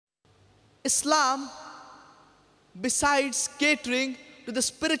Islam, besides catering to the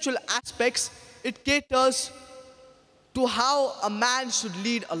spiritual aspects, it caters to how a man should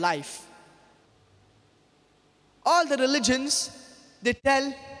lead a life. All the religions, they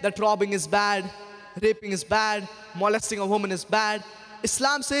tell that robbing is bad, raping is bad, molesting a woman is bad.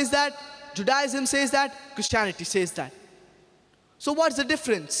 Islam says that, Judaism says that, Christianity says that. So what's the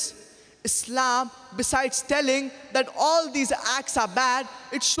difference? Islam, besides telling that all these acts are bad,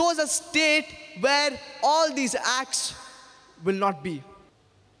 it shows a state where all these acts will not be.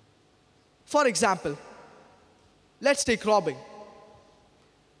 For example, let's take robbing.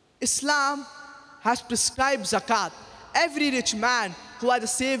 Islam has prescribed zakat. Every rich man who has a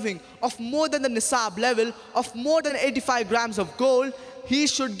saving of more than the nisab level of more than 85 grams of gold, he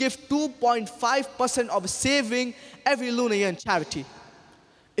should give 2.5% of his saving every lunar year in charity.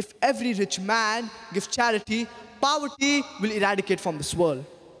 If every rich man gives charity, poverty will eradicate from this world.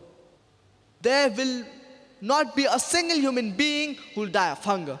 There will not be a single human being who will die of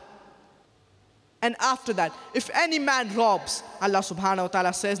hunger. And after that, if any man robs, Allah subhanahu wa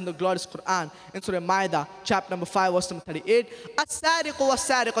ta'ala says in the glorious Quran, in Surah Ma'idah, chapter number 5, verse number 38, السارق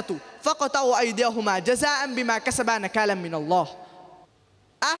والسارقة فقطعوا أيديهما جزاء بما كسبا نكالا من الله.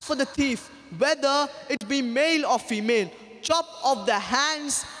 As for the thief, whether it be male or female, chop off their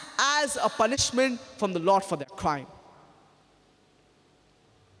hands as a punishment from the Lord for their crime.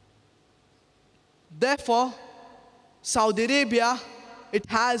 Therefore, Saudi Arabia, it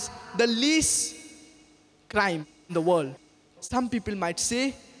has the least crime in the world. Some people might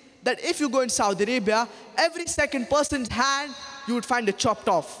say that if you go in Saudi Arabia, every second person's hand, you would find it chopped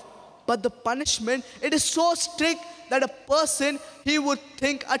off. But the punishment, it is so strict that a person, he would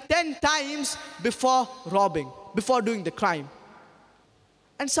think 10 times before robbing, before doing the crime.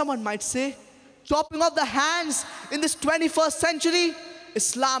 And someone might say, chopping off the hands in this 21st century,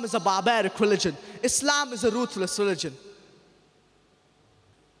 Islam is a barbaric religion. Islam is a ruthless religion.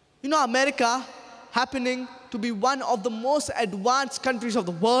 You know, America, happening to be one of the most advanced countries of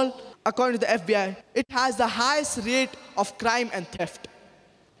the world, according to the FBI, it has the highest rate of crime and theft.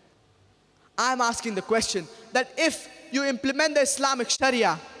 I'm asking the question that if you implement the Islamic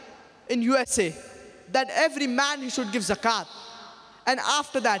Sharia in USA, that every man he should give zakat, and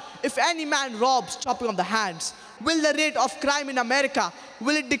after that, if any man robs, chopping off the hands, will the rate of crime in America,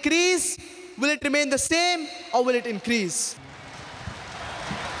 will it decrease, will it remain the same, or will it increase?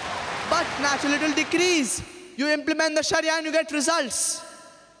 But naturally it will decrease. You implement the Sharia and you get results.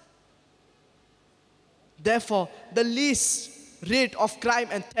 Therefore, the least rate of crime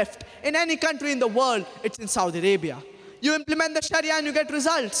and theft in any country in the world, it's in Saudi Arabia. You implement the Sharia and you get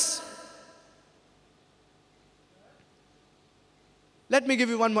results. Let me give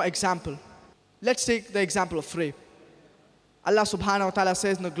you one more example. Let's take the example of rape. Allah subhanahu wa ta'ala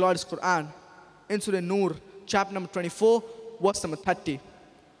says in the glorious Quran, in Surah Nur, chapter number 24, verse number 30.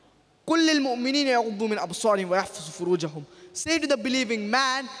 كل المؤمنين يغضوا من أبصارهم ويحفظوا فروجهم. Say to the believing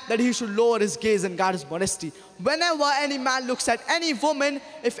man that he should lower his gaze and guard his modesty. Whenever any man looks at any woman,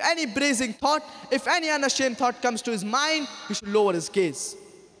 if any brazen thought, if any unashamed thought comes to his mind, he should lower his gaze.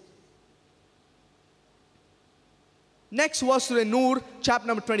 Next verse, Surah Nur, chapter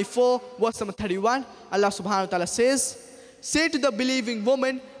number 24, verse number 31. Allah subhanahu wa ta'ala says, say to the believing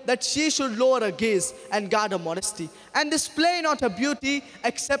woman that she should lower her gaze and guard her modesty, and display not her beauty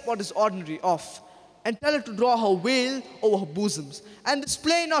except what is ordinary of, and tell her to draw her veil over her bosoms, and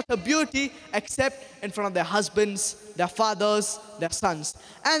display not her beauty except in front of their husbands, their fathers, their sons.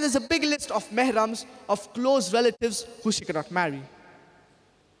 And there's a big list of mehrams, of close relatives who she cannot marry.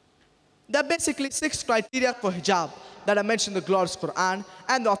 There are basically 6 criteria for hijab that are mentioned in the glorious Quran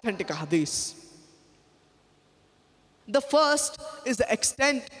and the authentic hadith. The first is the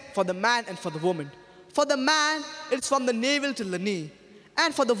extent for the man and for the woman. For the man, it's from the navel till the knee.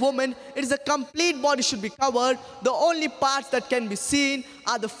 And for the woman, it is the complete body should be covered. The only parts that can be seen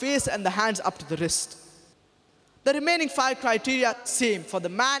are the face and the hands up to the wrist. The remaining 5 criteria, same for the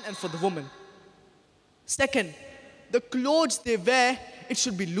man and for the woman. Second, the clothes they wear, it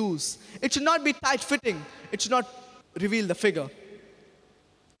should be loose. It should not be tight-fitting. It should not reveal the figure.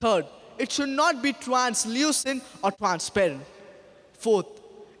 Third, it should not be translucent or transparent. Fourth,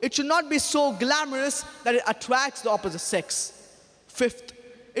 it should not be so glamorous that it attracts the opposite sex. Fifth,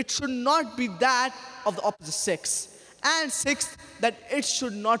 it should not be that of the opposite sex. And sixth, that it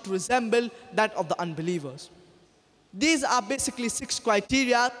should not resemble that of the unbelievers. These are basically 6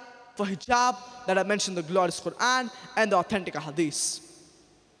 criteria for hijab that are mentioned in the glorious Quran and the authentic hadith.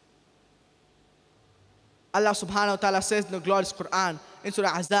 Allah subhanahu wa ta'ala says in the glorious Quran, in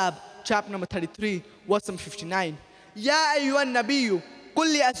Surah Azab, chapter number 33, verse number 59, Ya ayyuhan nabiyyu,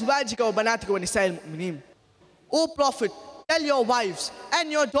 قل لأزواجك وبناتك ونساء المؤمنين. O Prophet, tell your wives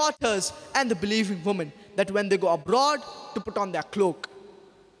and your daughters and the believing women that when they go abroad to put on their cloak,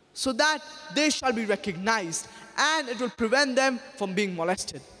 so that they shall be recognized and it will prevent them from being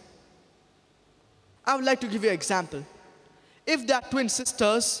molested. I would like to give you an example. If there are twin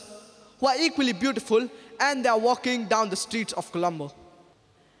sisters who are equally beautiful and they are walking down the streets of Colombo,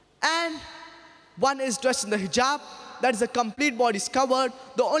 and one is dressed in the hijab, that is the complete body is covered,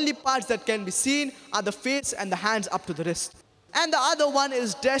 the only parts that can be seen are the face and the hands up to the wrist, and the other one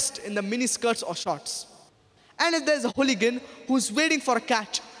is dressed in the mini skirts or shorts. And if there's a hooligan who's waiting for a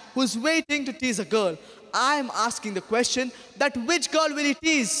catch, who's waiting to tease a girl, I'm asking the question that which girl will he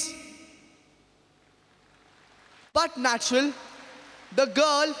tease? But natural, the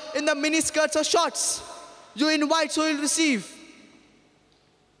girl in the mini skirts or shorts. You invite, so you'll receive.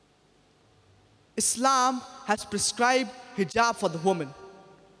 Islam has prescribed hijab for the woman.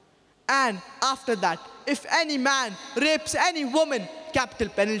 And after that, if any man rapes any woman, capital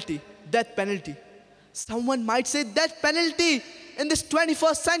penalty, death penalty. Someone might say death penalty in this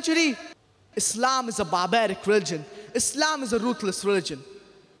 21st century. Islam is a barbaric religion. Islam is a ruthless religion.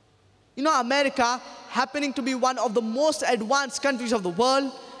 You know, America, happening to be one of the most advanced countries of the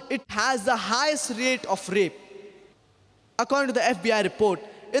world, it has the highest rate of rape. According to the FBI report,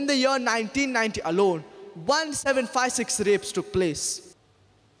 in the year 1990 alone, 1756 rapes took place.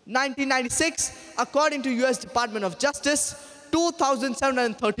 1996, according to US Department of Justice,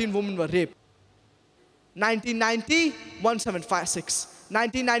 2,713 women were raped. 1990, 1756.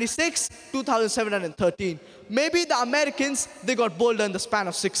 1996, 2,713. Maybe the Americans, they got bolder in the span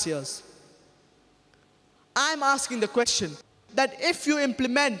of 6 years. I'm asking the question that if you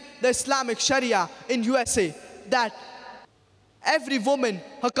implement the Islamic Sharia in USA, that every woman,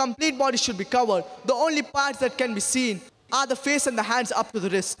 her complete body should be covered, the only parts that can be seen are the face and the hands up to the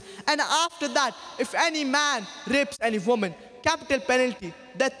wrist. And after that, if any man rapes any woman, capital penalty,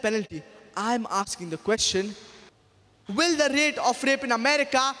 death penalty. I'm asking the question, will the rate of rape in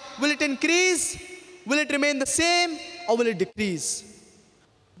America, will it increase? Will it remain the same or will it decrease?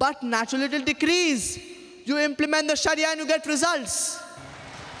 But naturally it will decrease. You implement the Sharia and you get results.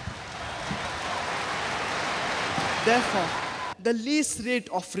 Therefore, the least rate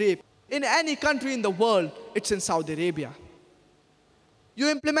of rape in any country in the world, it's in Saudi Arabia. You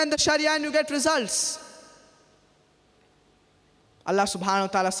implement the Sharia and you get results. Allah subhanahu wa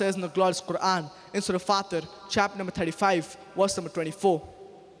ta'ala says in the glorious Quran, in Surah Fatir, chapter number 35, verse number 24.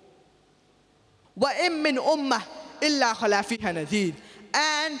 وَإِن مِّنْ أُمَّةٍ إِلَّا خَلَا فِيهَا نَذِيرٌ.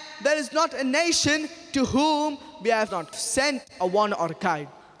 And there is not a nation to whom we have not sent a warner or a guide.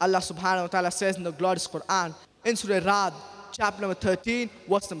 Allah subhanahu wa ta'ala says in the glorious Quran, in Surah Ra'd, chapter number 13,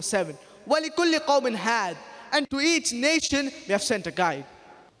 verse number 7. وَلِكُلِّ قَوْمٍ هَادٍ. And to each nation we have sent a guide.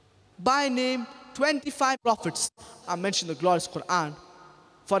 By name, 25 prophets are mentioned in the glorious Quran.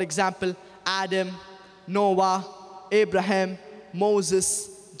 For example, Adam, Noah, Abraham, Moses,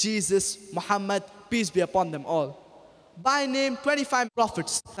 Jesus, Muhammad, peace be upon them all. By name, 25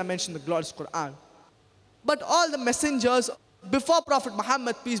 prophets are mentioned in the glorious Quran. But all the messengers before Prophet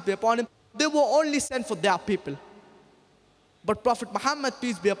Muhammad, peace be upon him, they were only sent for their people. But Prophet Muhammad,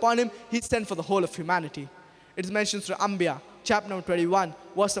 peace be upon him, he sent for the whole of humanity. It is mentioned through Anbiya, chapter number 21,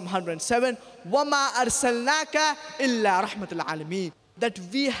 verse 107. وَمَا أَرْسَلْنَاكَ إِلَّا رَحْمَةَ الْعَالَمِينَ. That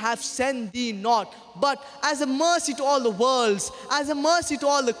we have sent thee not, but as a mercy to all the worlds, as a mercy to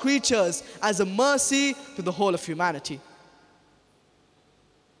all the creatures, as a mercy to the whole of humanity.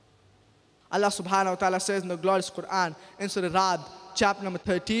 Allah subhanahu wa ta'ala says in the glorious Quran, in Surah Ra'd, chapter number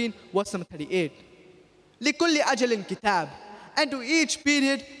 13, verse number 38. لِكُلِّ أَجَلٍ كِتَابٍ. And to each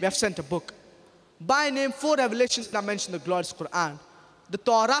period we have sent a book. By name, 4 revelations are mentioned in the glorious Quran. The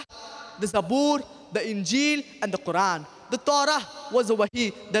Torah, the Zabur, the Injil, and the Quran. The Torah was a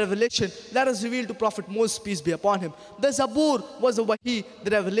wahi, the revelation that was revealed to Prophet Moses, peace be upon him. The Zabur was a wahi,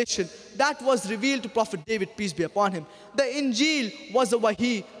 the revelation that was revealed to Prophet David, peace be upon him. The Injil was a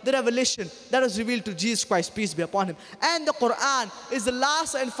wahi, the revelation that was revealed to Jesus Christ, peace be upon him. And the Quran is the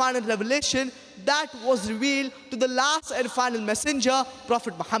last and final revelation that was revealed to the last and final messenger,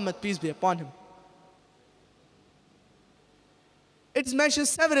 Prophet Muhammad, peace be upon him. It is mentioned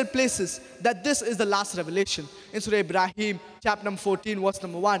several places that this is the last revelation. In Surah Ibrahim, chapter number 14, verse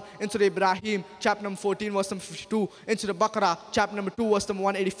number 1. In Surah Ibrahim, chapter number 14, verse number 52. In Surah Baqarah, chapter number 2, verse number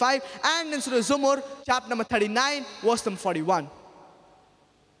 185. And in Surah Zumur, chapter number 39, verse number 41.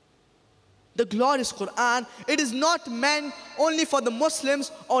 The glorious Quran, it is not meant only for the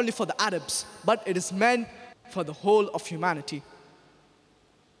Muslims, only for the Arabs, but it is meant for the whole of humanity.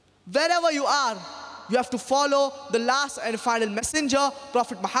 Wherever you are, You have to follow the last and final messenger,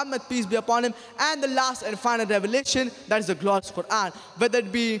 Prophet Muhammad, peace be upon him, and the last and final revelation, that is the glorious Quran. Whether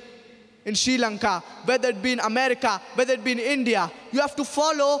it be in Sri Lanka, whether it be in America, whether it be in India, you have to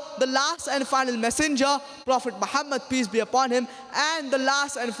follow the last and final messenger, Prophet Muhammad, peace be upon him, and the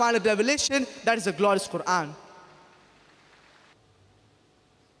last and final revelation, that is the glorious Quran.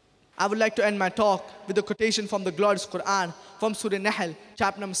 I would like to end my talk with a quotation from the glorious Quran, from Surah Nahl,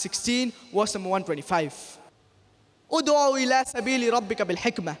 chapter number 16, verse number 125. ادعوا إلى سبيل ربك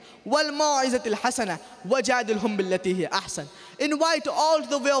بالحكمة والموعظة الحسنة وجادلهم بالتي هي أحسن. Invite all to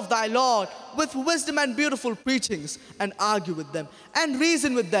the way of thy Lord with wisdom and beautiful preachings, and argue with them and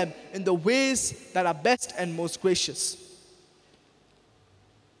reason with them in the ways that are best and most gracious.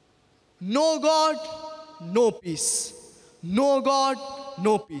 No God, no peace. No God,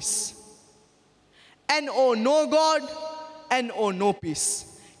 no peace. N-O, no God. N-O, no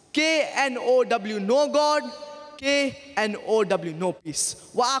peace. K-N-O-W, no God. K-N-O-W, no peace.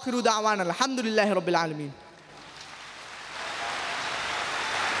 Wa akhiru da'wana alhamdulillahi rabbil alameen.